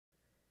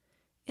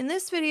In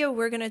this video,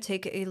 we're going to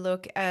take a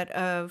look at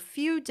a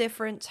few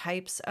different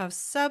types of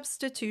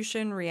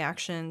substitution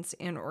reactions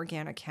in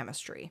organic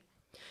chemistry.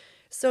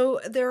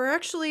 So there are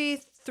actually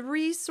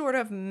three sort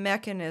of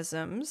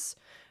mechanisms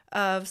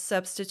of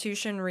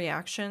substitution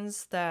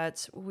reactions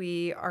that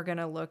we are going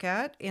to look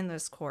at in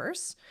this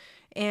course.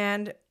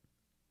 And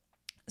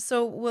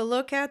so we'll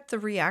look at the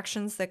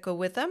reactions that go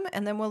with them,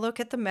 and then we'll look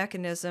at the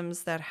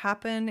mechanisms that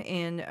happen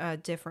in a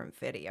different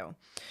video.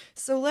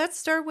 So let's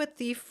start with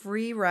the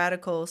free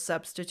radical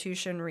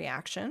substitution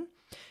reaction.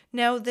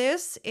 Now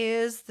this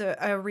is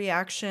a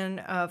reaction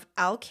of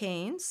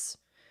alkanes.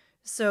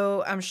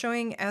 So I'm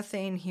showing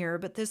ethane here,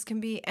 but this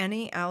can be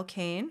any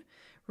alkane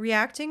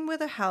reacting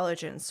with a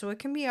halogen. So it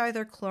can be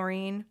either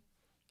chlorine,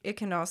 it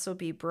can also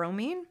be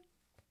bromine.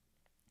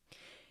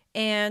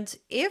 And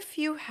if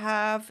you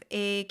have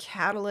a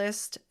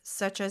catalyst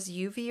such as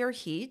UV or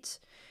heat,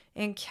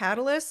 and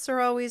catalysts are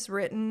always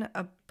written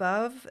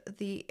above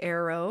the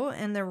arrow,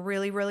 and they're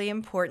really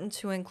important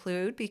to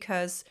include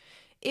because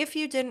if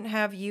you didn't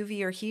have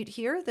UV or heat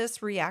here,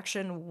 this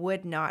reaction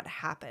would not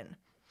happen.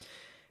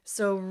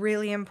 So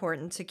really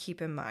important to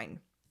keep in mind.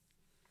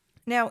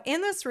 Now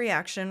in this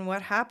reaction,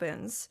 what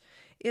happens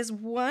is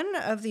one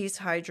of these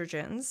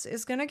hydrogens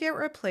is going to get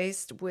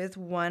replaced with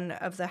one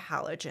of the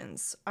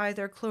halogens,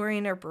 either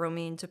chlorine or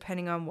bromine,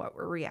 depending on what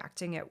we're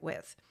reacting it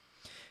with.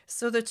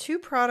 So the two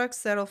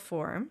products that'll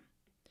form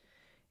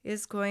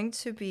is going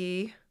to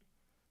be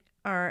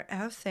our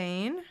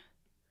ethane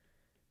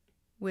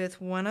with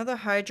one of the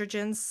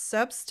hydrogens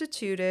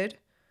substituted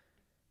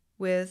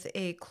with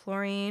a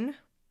chlorine,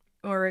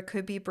 or it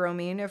could be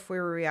bromine if we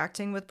were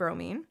reacting with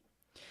bromine.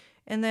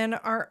 And then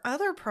our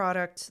other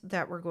product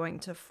that we're going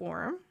to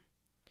form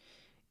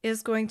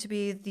is going to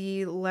be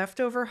the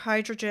leftover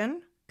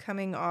hydrogen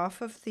coming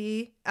off of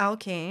the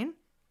alkane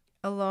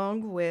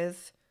along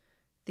with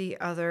the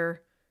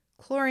other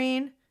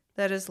chlorine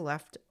that is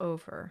left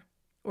over,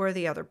 or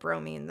the other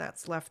bromine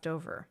that's left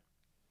over.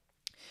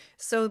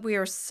 So we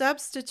are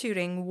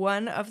substituting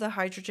one of the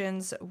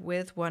hydrogens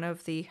with one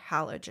of the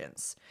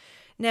halogens.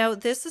 Now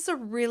this is a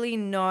really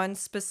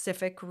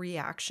non-specific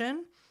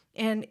reaction.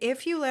 And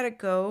if you let it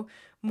go,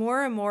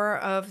 more and more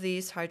of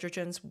these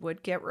hydrogens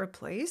would get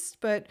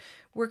replaced, but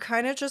we're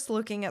kind of just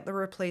looking at the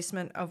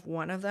replacement of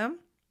one of them.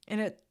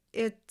 And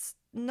it's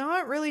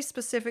not really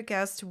specific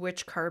as to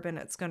which carbon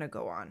it's going to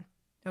go on.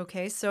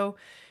 Okay, so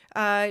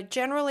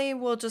generally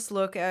we'll just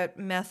look at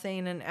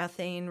methane and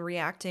ethane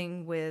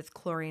reacting with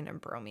chlorine and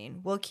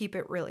bromine. We'll keep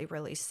it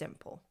really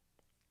simple.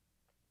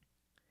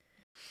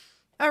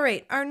 All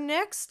right, our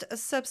next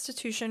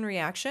substitution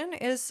reaction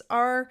is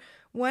our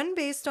one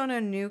based on a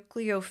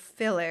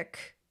nucleophilic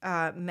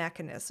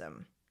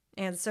mechanism.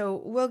 And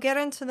so we'll get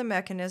into the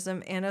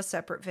mechanism in a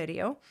separate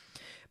video.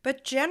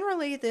 But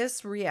generally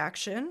this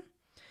reaction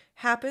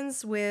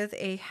happens with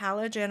a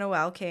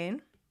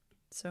halogenoalkane.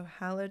 So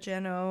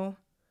halogenoalkane.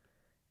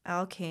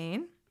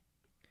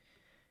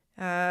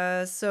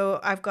 So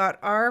I've got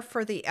R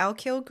for the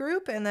alkyl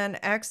group, and then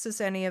X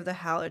is any of the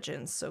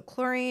halogens. So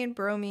chlorine,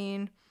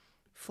 bromine,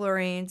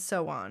 fluorine,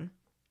 so on.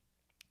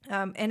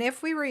 And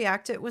if we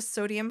react it with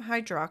sodium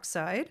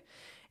hydroxide,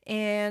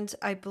 and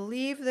I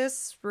believe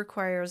this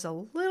requires a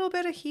little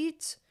bit of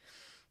heat,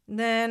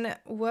 then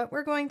what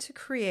we're going to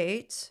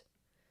create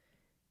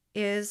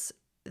is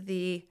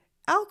the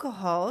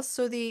alcohol.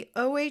 So the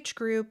OH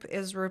group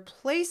is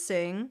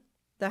replacing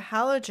the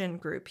halogen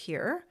group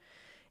here,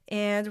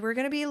 and we're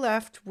going to be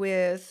left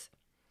with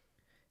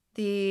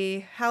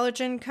the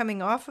halogen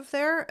coming off of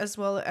there, as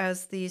well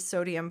as the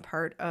sodium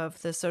part of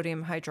the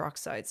sodium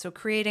hydroxide. So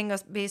creating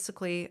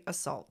basically a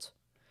salt.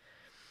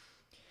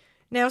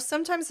 Now,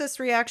 sometimes this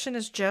reaction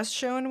is just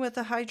shown with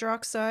the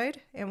hydroxide,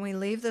 and we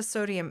leave the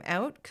sodium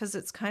out because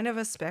it's kind of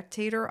a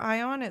spectator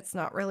ion. It's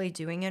not really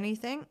doing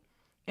anything.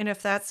 And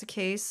if that's the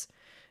case,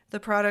 the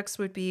products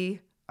would be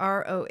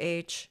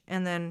ROH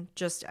and then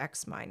just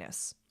X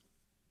minus.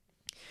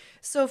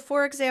 So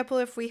for example,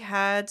 if we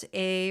had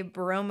a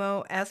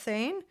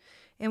bromoethane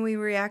and we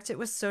react it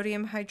with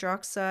sodium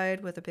hydroxide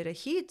with a bit of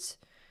heat,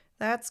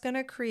 that's going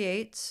to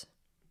create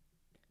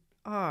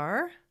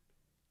our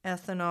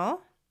ethanol.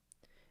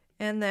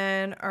 And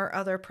then our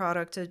other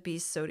product would be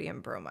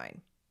sodium bromide.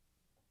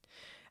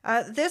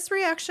 This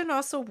reaction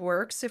also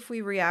works if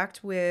we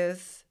react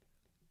with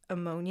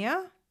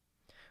ammonia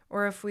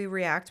or if we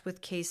react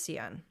with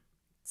KCN.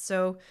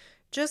 So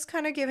just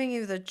kind of giving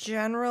you the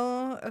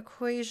general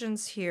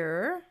equations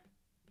here,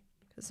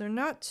 because they're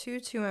not too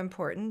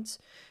important.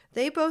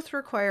 They both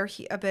require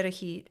a bit of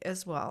heat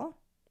as well.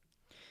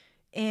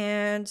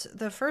 And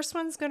the first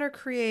one's going to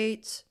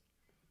create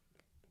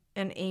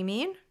an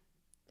amine.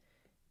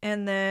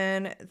 And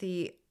then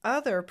the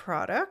other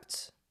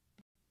product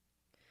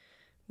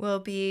will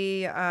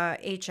be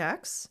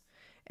HX.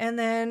 And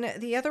then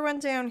the other one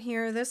down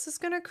here, this is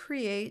going to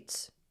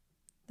create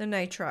the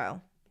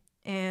nitrile.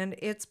 And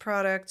its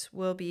product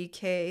will be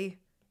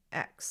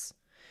KX.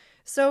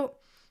 So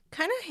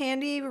kind of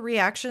handy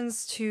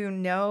reactions to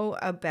know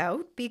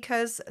about,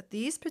 because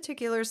these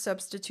particular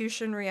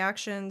substitution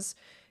reactions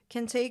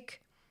can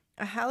take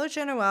a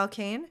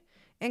halogenoalkane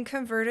and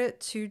convert it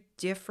to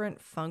different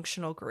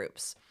functional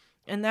groups.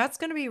 And that's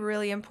going to be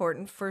really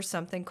important for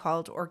something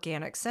called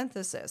organic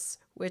synthesis,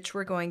 which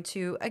we're going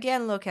to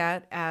again look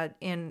at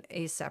in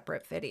a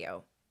separate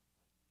video.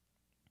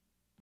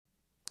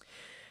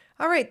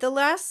 All right, the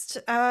last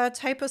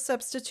type of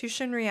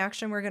substitution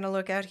reaction we're going to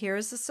look at here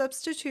is the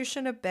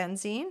substitution of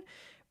benzene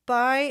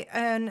by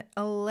an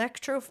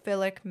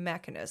electrophilic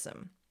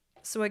mechanism.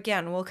 So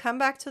again, we'll come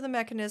back to the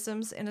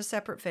mechanisms in a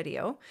separate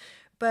video,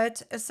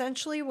 but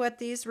essentially what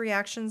these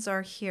reactions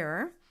are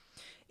here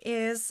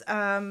is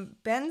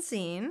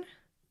benzene,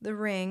 the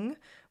ring,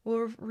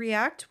 will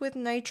react with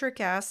nitric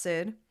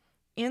acid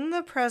in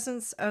the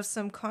presence of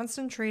some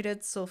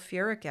concentrated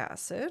sulfuric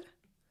acid.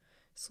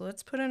 So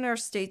let's put in our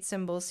state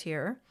symbols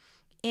here,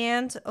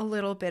 and a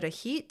little bit of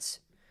heat.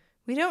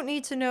 We don't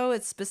need to know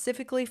it's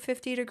specifically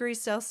 50 degrees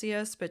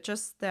Celsius, but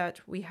just that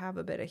we have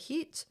a bit of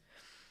heat.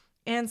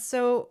 And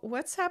so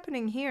what's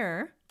happening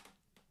here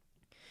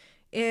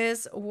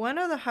is one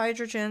of the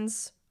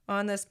hydrogens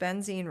on this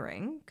benzene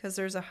ring, because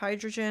there's a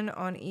hydrogen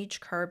on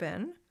each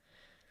carbon.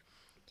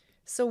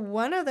 So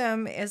one of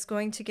them is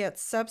going to get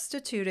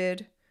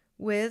substituted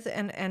with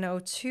an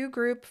NO2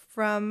 group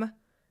from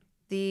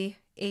the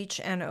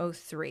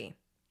HNO3.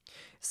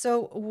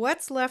 So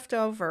what's left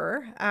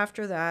over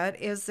after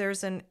that is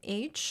there's an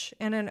H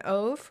and an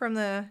O from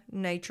the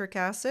nitric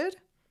acid,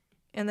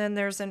 and then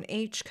there's an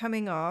H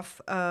coming off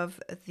of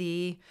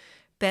the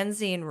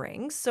benzene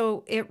ring,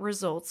 so it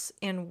results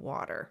in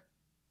water.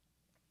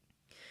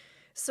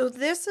 So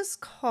this is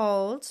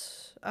called,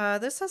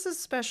 this has a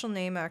special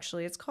name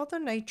actually, it's called the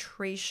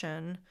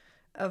nitration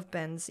of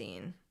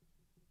benzene,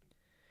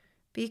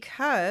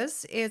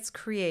 because it's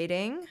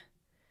creating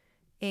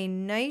a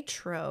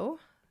nitro,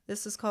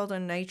 this is called a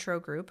nitro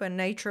group, a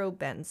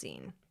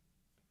nitrobenzene.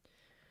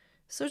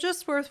 So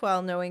just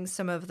worthwhile knowing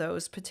some of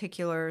those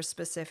particular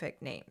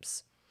specific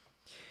names.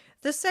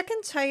 The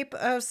second type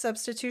of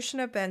substitution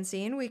of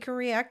benzene, we can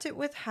react it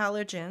with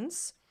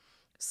halogens.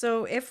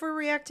 So if we're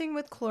reacting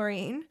with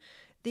chlorine,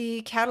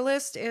 the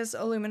catalyst is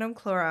aluminum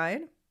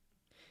chloride.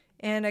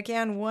 And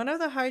again, one of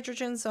the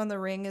hydrogens on the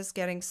ring is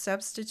getting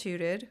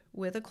substituted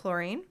with a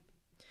chlorine.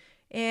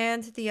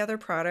 And the other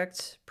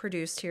product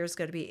produced here is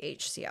going to be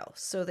HCl.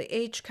 So the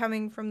H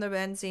coming from the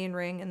benzene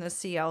ring and the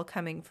Cl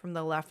coming from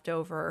the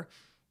leftover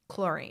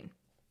chlorine.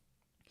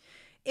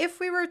 If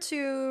we were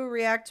to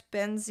react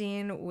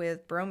benzene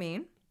with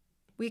bromine,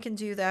 we can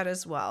do that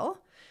as well.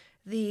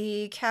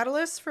 The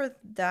catalyst for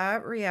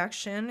that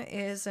reaction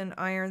is an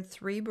iron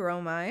 3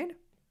 bromide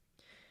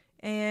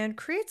and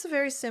creates a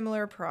very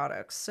similar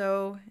product.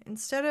 So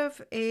instead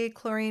of a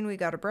chlorine, we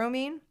got a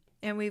bromine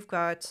and we've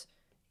got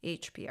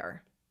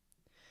HBr.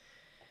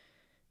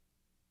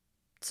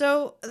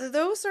 So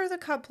those are the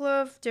couple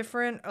of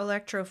different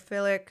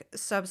electrophilic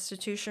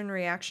substitution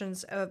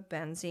reactions of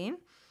benzene.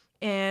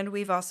 And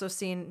we've also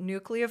seen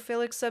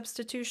nucleophilic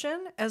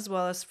substitution as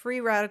well as free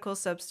radical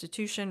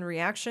substitution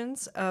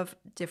reactions of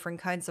different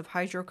kinds of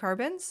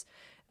hydrocarbons.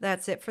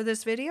 That's it for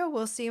this video.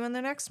 We'll see you in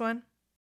the next one.